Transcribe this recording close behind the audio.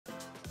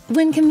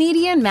When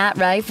comedian Matt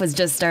Rife was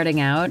just starting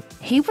out,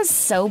 he was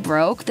so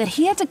broke that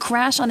he had to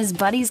crash on his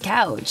buddy's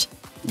couch.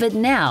 But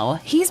now,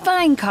 he's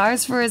buying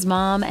cars for his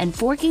mom and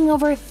forking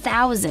over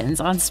thousands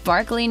on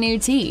sparkly new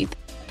teeth.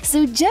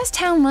 So just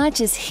how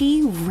much is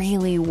he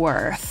really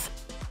worth?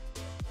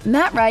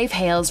 Matt Rife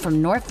hails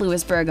from North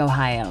Lewisburg,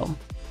 Ohio.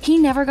 He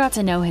never got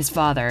to know his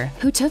father,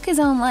 who took his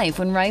own life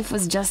when Rife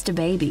was just a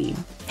baby.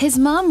 His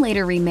mom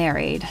later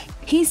remarried.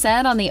 He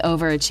said on the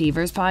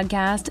Overachievers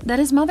podcast that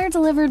his mother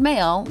delivered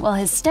mail while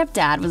his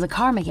stepdad was a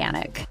car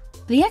mechanic.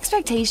 The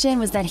expectation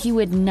was that he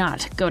would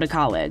not go to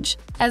college,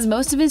 as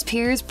most of his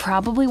peers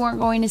probably weren't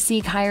going to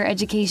seek higher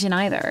education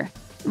either.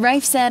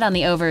 Rife said on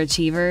the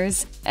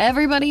Overachievers,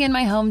 "Everybody in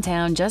my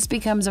hometown just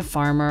becomes a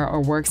farmer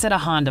or works at a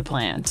Honda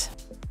plant."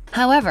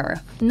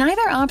 However,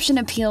 neither option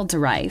appealed to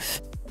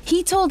Rife.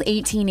 He told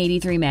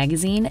 1883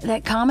 magazine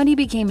that comedy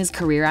became his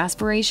career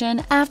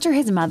aspiration after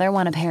his mother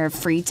won a pair of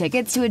free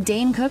tickets to a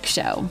Dane Cook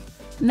show.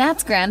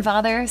 Matt's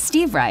grandfather,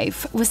 Steve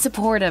Rife, was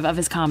supportive of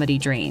his comedy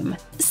dream.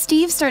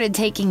 Steve started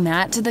taking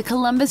Matt to the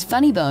Columbus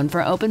Funny Bone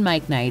for open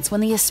mic nights when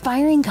the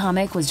aspiring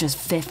comic was just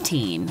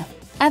 15.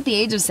 At the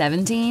age of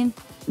 17,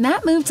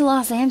 Matt moved to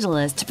Los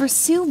Angeles to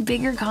pursue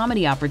bigger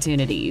comedy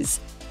opportunities.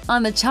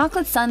 On the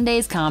Chocolate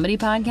Sundays comedy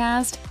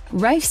podcast,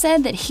 Rife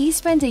said that he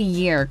spent a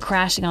year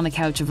crashing on the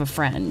couch of a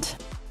friend.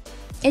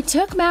 It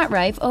took Matt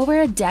Rife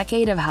over a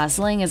decade of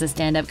hustling as a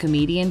stand-up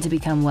comedian to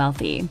become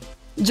wealthy.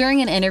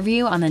 During an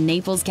interview on the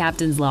Naples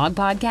Captain's Log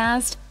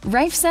podcast,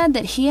 Rife said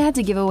that he had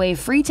to give away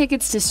free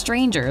tickets to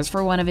strangers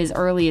for one of his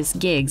earliest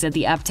gigs at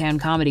the Uptown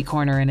Comedy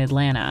Corner in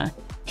Atlanta.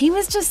 He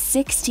was just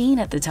 16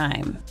 at the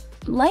time.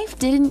 Life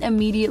didn't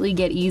immediately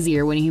get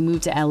easier when he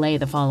moved to LA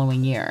the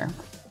following year.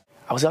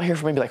 I was out here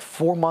for maybe like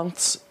 4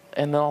 months,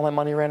 and then all that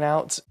money ran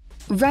out.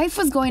 Rife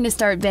was going to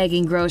start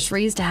begging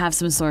groceries to have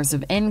some source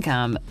of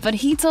income, but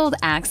he told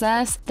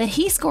Access that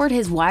he scored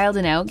his Wild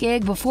 'N Out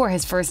gig before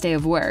his first day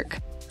of work.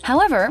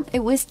 However,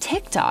 it was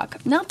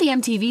TikTok, not the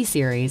MTV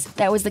series,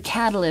 that was the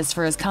catalyst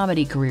for his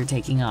comedy career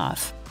taking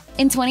off.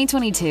 In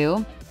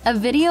 2022, a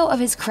video of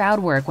his crowd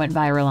work went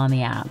viral on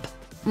the app.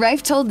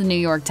 Rife told the New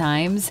York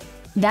Times,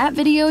 "That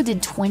video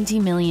did 20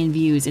 million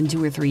views in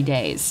 2 or 3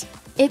 days.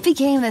 It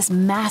became this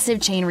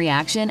massive chain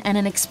reaction and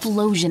an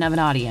explosion of an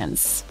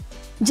audience."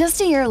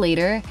 Just a year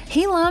later,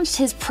 he launched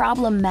his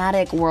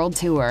problematic world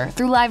tour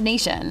through Live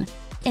Nation.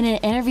 In an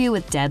interview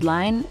with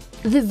Deadline,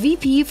 the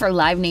VP for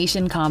Live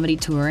Nation Comedy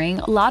Touring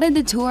lauded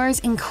the tour's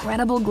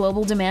incredible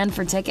global demand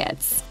for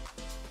tickets.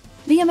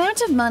 The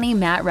amount of money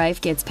Matt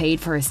Rife gets paid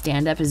for his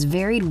stand-up has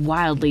varied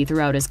wildly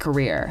throughout his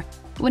career.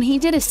 When he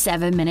did a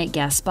 7-minute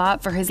guest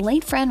spot for his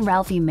late friend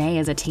Ralphie May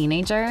as a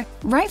teenager,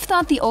 Rife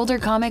thought the older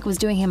comic was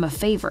doing him a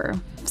favor.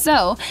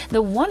 So,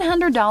 the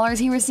 $100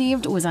 he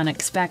received was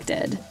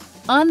unexpected.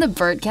 On the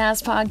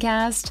Bertcast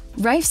podcast,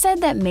 Rife said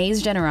that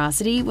May's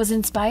generosity was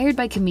inspired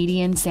by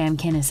comedian Sam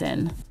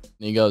Kinison.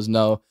 He goes,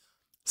 "No,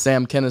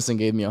 Sam Kinison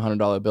gave me a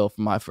 $100 bill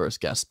for my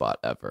first guest spot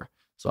ever.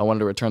 So I wanted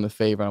to return the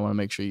favor. I want to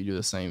make sure you do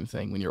the same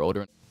thing when you're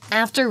older."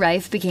 After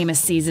Rife became a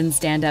seasoned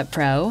stand-up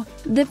pro,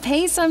 the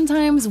pay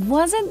sometimes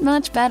wasn't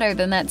much better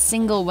than that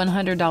single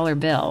 $100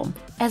 bill.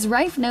 As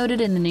Rife noted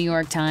in the New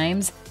York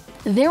Times,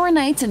 there were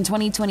nights in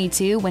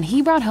 2022 when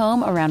he brought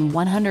home around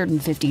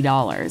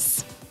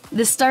 $150.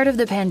 The start of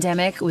the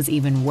pandemic was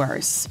even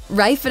worse.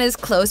 Rife and his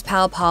close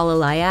pal Paul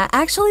Elia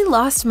actually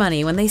lost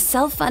money when they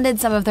self-funded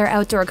some of their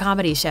outdoor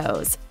comedy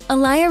shows.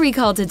 Elia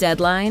recalled to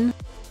Deadline,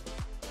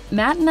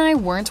 "Matt and I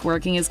weren't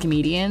working as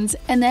comedians,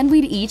 and then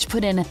we'd each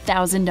put in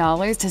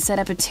 $1,000 to set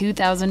up a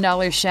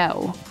 $2,000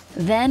 show.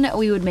 Then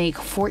we would make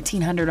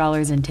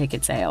 $1,400 in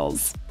ticket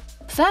sales."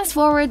 Fast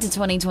forward to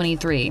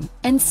 2023,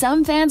 and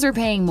some fans are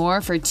paying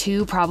more for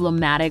 2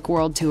 problematic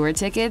world tour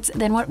tickets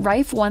than what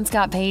Rife once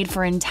got paid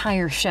for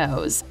entire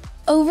shows.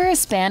 Over a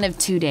span of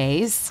 2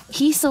 days,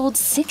 he sold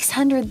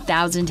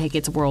 600,000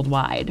 tickets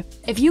worldwide.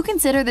 If you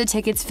consider the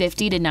ticket's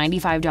 $50 to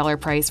 $95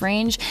 price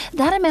range,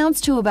 that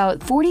amounts to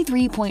about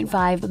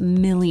 $43.5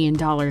 million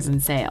in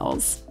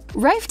sales.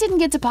 Rife didn't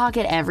get to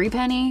pocket every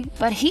penny,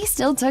 but he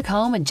still took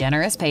home a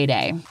generous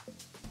payday.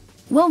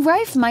 While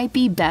Rife might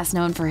be best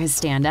known for his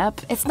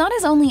stand-up, it's not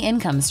his only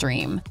income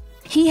stream.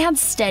 He had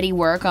steady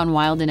work on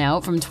Wild 'N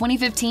Out from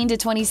 2015 to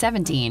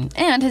 2017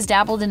 and has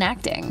dabbled in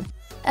acting.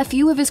 A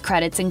few of his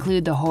credits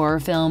include the horror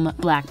film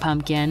Black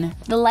Pumpkin,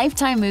 the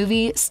Lifetime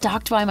movie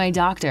Stalked by My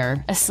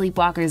Doctor, A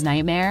Sleepwalker's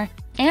Nightmare,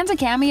 and a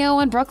cameo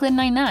on Brooklyn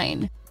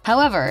Nine-Nine.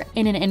 However,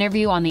 in an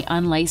interview on the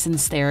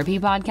Unlicensed Therapy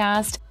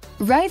podcast,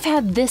 Rife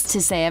had this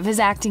to say of his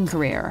acting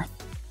career: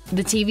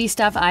 "The TV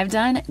stuff I've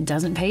done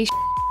doesn't pay shit."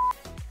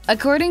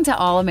 According to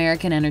All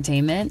American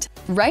Entertainment,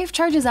 Rife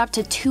charges up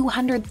to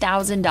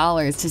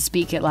 $200,000 to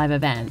speak at live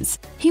events.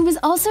 He was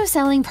also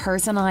selling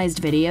personalized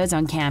videos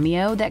on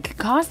Cameo that could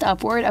cost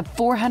upward of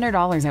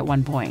 $400 at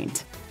one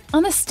point.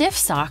 On the Stiff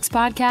Socks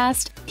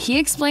podcast, he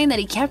explained that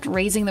he kept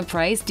raising the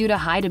price due to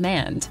high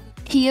demand.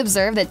 He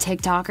observed that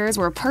TikTokers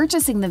were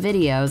purchasing the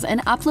videos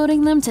and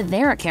uploading them to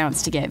their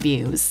accounts to get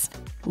views.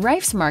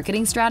 Rife's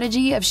marketing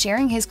strategy of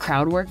sharing his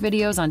crowd work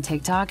videos on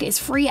TikTok is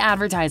free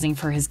advertising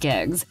for his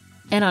gigs.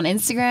 And on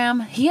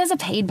Instagram, he has a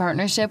paid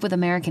partnership with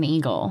American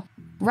Eagle.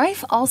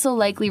 Rife also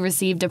likely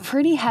received a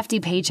pretty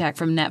hefty paycheck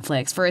from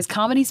Netflix for his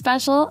comedy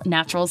special,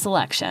 Natural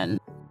Selection.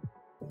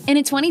 In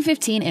a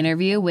 2015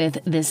 interview with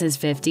This Is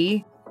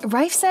 50,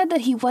 Rife said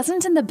that he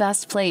wasn't in the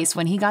best place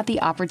when he got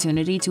the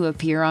opportunity to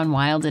appear on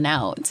Wild 'N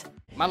Out.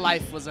 My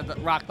life was at the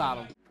rock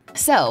bottom.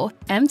 So,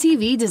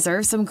 MTV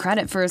deserves some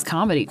credit for his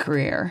comedy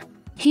career.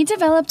 He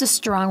developed a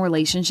strong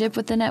relationship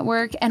with the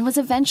network and was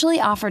eventually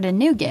offered a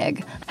new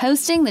gig,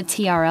 hosting the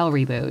TRL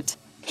reboot.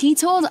 He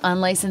told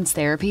unlicensed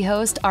therapy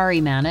host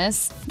Ari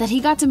Manis that he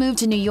got to move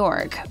to New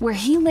York, where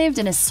he lived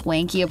in a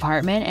swanky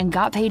apartment and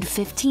got paid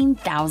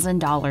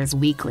 $15,000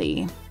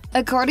 weekly.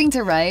 According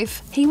to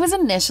Rife, he was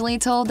initially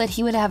told that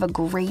he would have a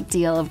great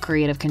deal of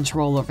creative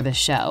control over the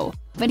show,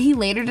 but he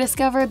later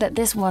discovered that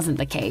this wasn't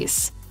the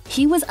case.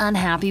 He was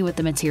unhappy with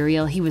the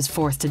material he was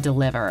forced to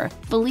deliver,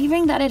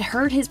 believing that it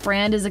hurt his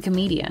brand as a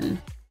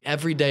comedian.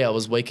 Every day I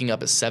was waking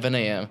up at 7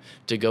 a.m.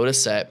 to go to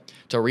set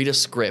to read a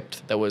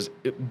script that was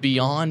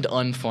beyond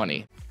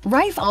unfunny.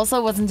 Rife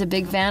also wasn't a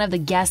big fan of the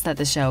guests that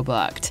the show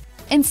booked.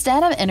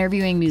 Instead of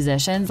interviewing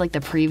musicians like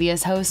the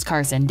previous host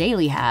Carson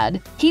Daly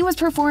had, he was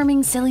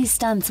performing silly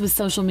stunts with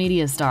social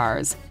media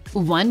stars.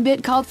 One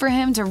bit called for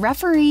him to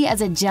referee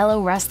as a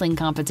Jell-O wrestling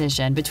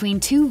competition between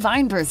two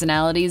Vine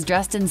personalities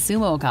dressed in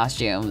sumo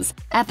costumes.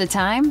 At the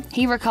time,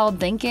 he recalled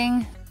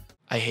thinking,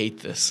 I hate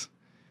this.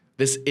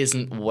 This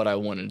isn't what I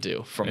want to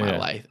do for my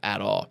life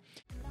at all.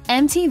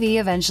 MTV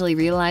eventually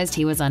realized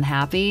he was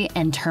unhappy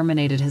and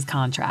terminated his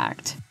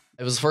contract.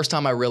 It was the first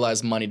time I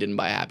realized money didn't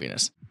buy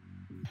happiness.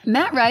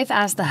 Matt Rife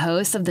asked the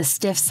host of the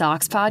Stiff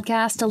Socks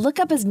podcast to look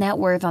up his net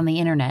worth on the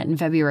internet in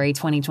February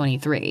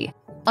 2023.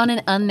 On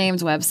an unnamed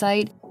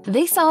website,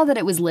 they saw that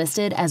it was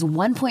listed as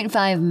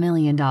 $1.5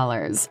 million.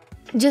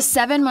 Just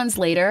 7 months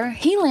later,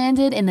 he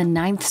landed in the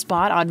 9th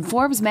spot on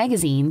Forbes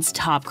magazine's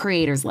top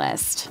creators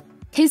list.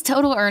 His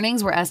total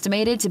earnings were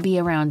estimated to be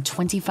around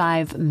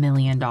 $25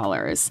 million.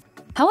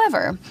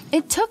 However,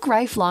 it took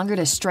Rife longer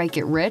to strike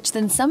it rich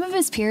than some of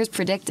his peers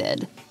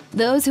predicted.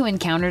 Those who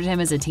encountered him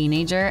as a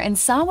teenager and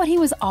saw what he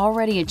was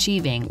already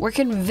achieving were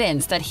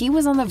convinced that he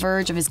was on the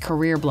verge of his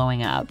career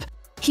blowing up.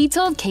 He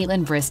told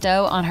Katlynn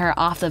Bristow on her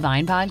Off the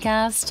Vine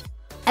podcast,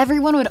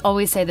 "Everyone would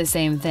always say the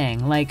same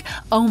thing, like,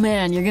 oh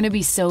man, you're gonna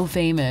be so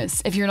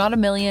famous. If you're not a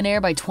millionaire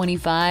by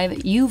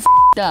 25, you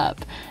f***ed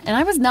up. And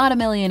I was not a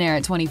millionaire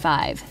at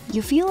 25.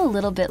 You feel a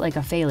little bit like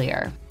a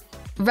failure."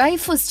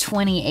 Rife was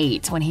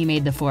 28 when he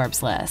made the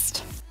Forbes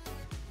list.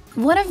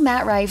 One of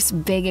Matt Rife's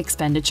big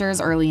expenditures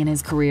early in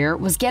his career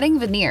was getting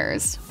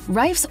veneers.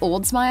 Rife's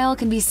old smile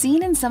can be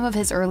seen in some of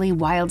his early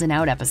Wild 'N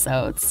Out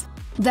episodes.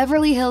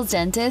 Beverly Hills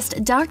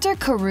dentist Dr.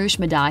 Karush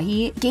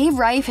Madahi gave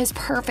Rife his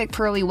perfect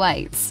pearly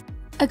whites.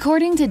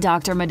 According to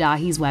Dr.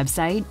 Madahi's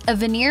website, a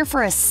veneer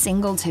for a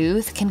single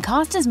tooth can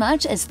cost as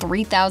much as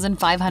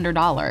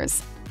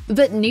 $3,500.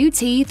 But new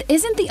teeth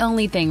isn't the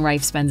only thing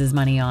Rife spends his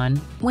money on.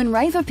 When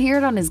Rife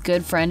appeared on his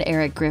good friend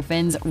Eric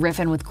Griffin's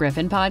Riffin' with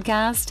Griffin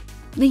podcast,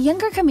 the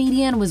younger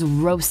comedian was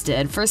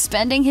roasted for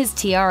spending his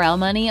TRL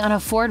money on a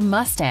Ford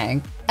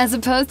Mustang, as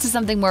opposed to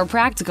something more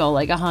practical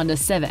like a Honda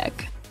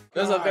Civic.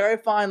 There's a very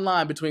fine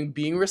line between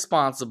being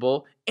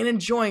responsible and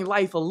enjoying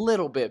life a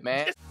little bit,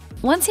 man.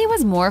 Once he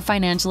was more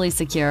financially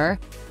secure,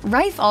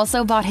 Rife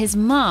also bought his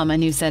mom a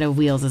new set of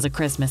wheels as a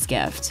Christmas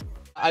gift.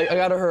 I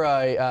got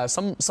her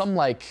some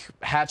like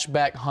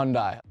hatchback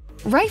Hyundai.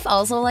 Rife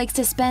also likes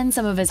to spend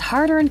some of his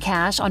hard-earned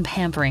cash on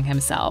pampering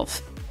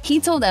himself. He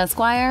told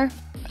Esquire,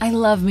 "I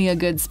love me a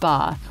good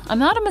spa. I'm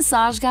not a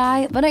massage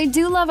guy, but I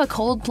do love a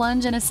cold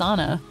plunge in a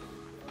sauna."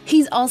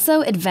 He's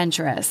also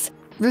adventurous,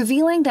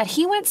 revealing that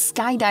he went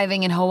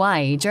skydiving in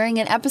Hawaii during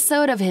an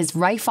episode of his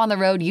Rife on the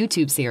Road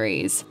YouTube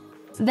series.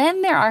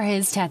 Then there are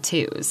his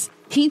tattoos.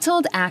 He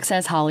told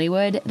Access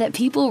Hollywood that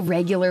people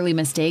regularly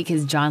mistake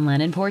his John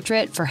Lennon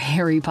portrait for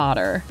Harry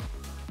Potter.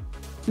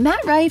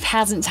 Matt Rife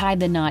hasn't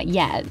tied the knot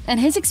yet, and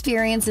his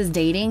experiences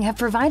dating have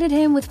provided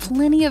him with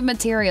plenty of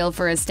material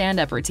for his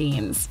stand-up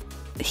routines.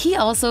 He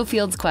also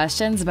fields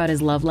questions about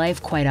his love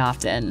life quite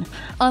often.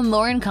 On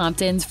Lauren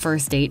Compton's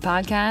First Date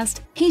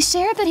podcast, he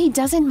shared that he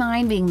doesn't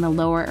mind being the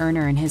lower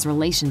earner in his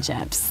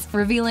relationships,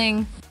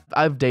 revealing,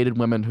 I've dated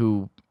women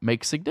who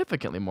make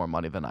significantly more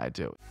money than I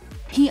do.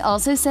 He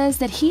also says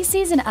that he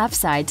sees an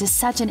upside to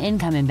such an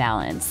income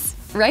imbalance.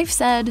 Rife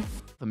said,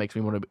 That makes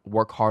me want to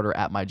work harder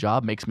at my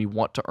job, makes me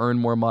want to earn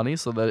more money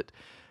so that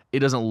it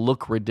doesn't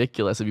look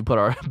ridiculous if you put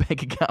our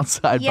bank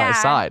accounts side by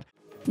side.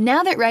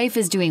 Now that Rife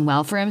is doing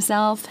well for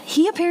himself,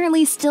 he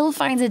apparently still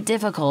finds it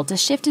difficult to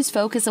shift his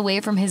focus away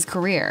from his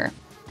career.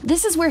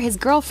 This is where his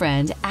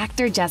girlfriend,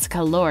 actor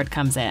Jessica Lord,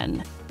 comes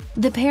in.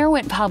 The pair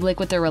went public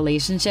with their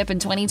relationship in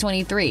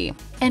 2023,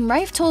 and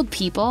Rife told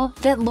People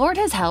that Lord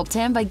has helped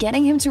him by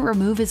getting him to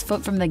remove his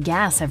foot from the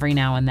gas every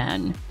now and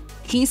then.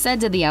 He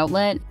said to the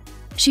outlet,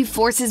 "She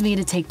forces me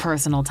to take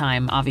personal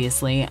time,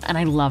 obviously, and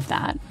I love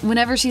that.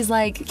 Whenever she's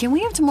like, 'Can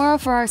we have tomorrow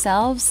for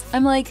ourselves?'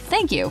 I'm like,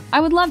 'Thank you, I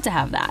would love to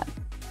have that.'"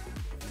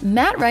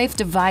 Matt Rife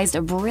devised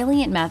a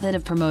brilliant method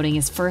of promoting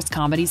his first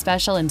comedy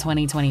special in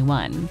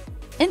 2021.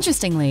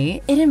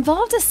 Interestingly, it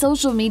involved a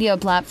social media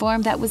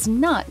platform that was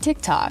not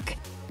TikTok.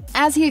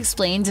 As he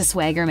explained to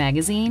Swagger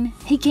magazine,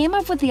 he came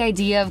up with the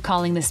idea of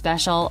calling the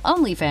special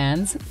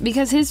OnlyFans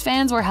because his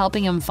fans were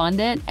helping him fund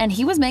it and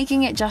he was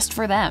making it just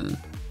for them.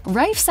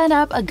 Rife set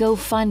up a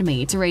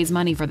GoFundMe to raise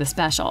money for the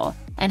special,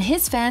 and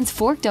his fans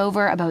forked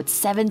over about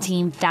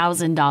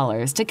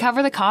 $17,000 to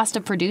cover the cost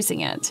of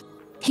producing it.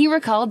 He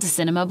recalled to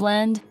Cinema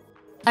Blend,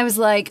 "I was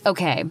like,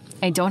 okay,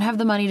 I don't have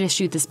the money to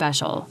shoot the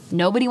special.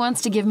 Nobody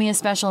wants to give me a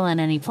special on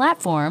any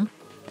platform.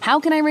 How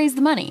can I raise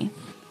the money?"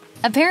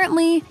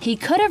 Apparently, he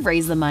could have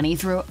raised the money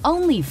through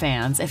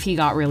OnlyFans if he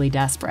got really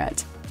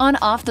desperate. On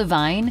Off the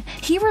Vine,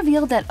 he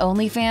revealed that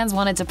OnlyFans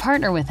wanted to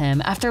partner with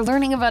him after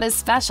learning about his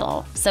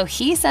special, so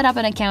he set up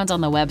an account on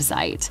the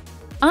website.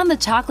 On the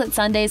Chocolate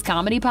Sundays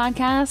comedy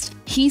podcast,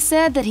 he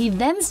said that he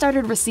then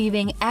started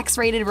receiving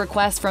X-rated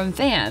requests from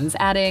fans,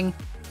 adding,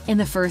 "In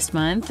the first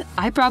month,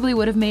 I probably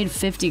would have made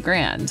 50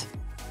 grand.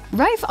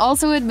 Rife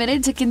also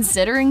admitted to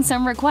considering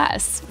some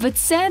requests, but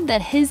said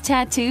that his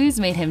tattoos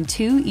made him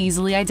too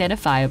easily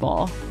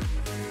identifiable.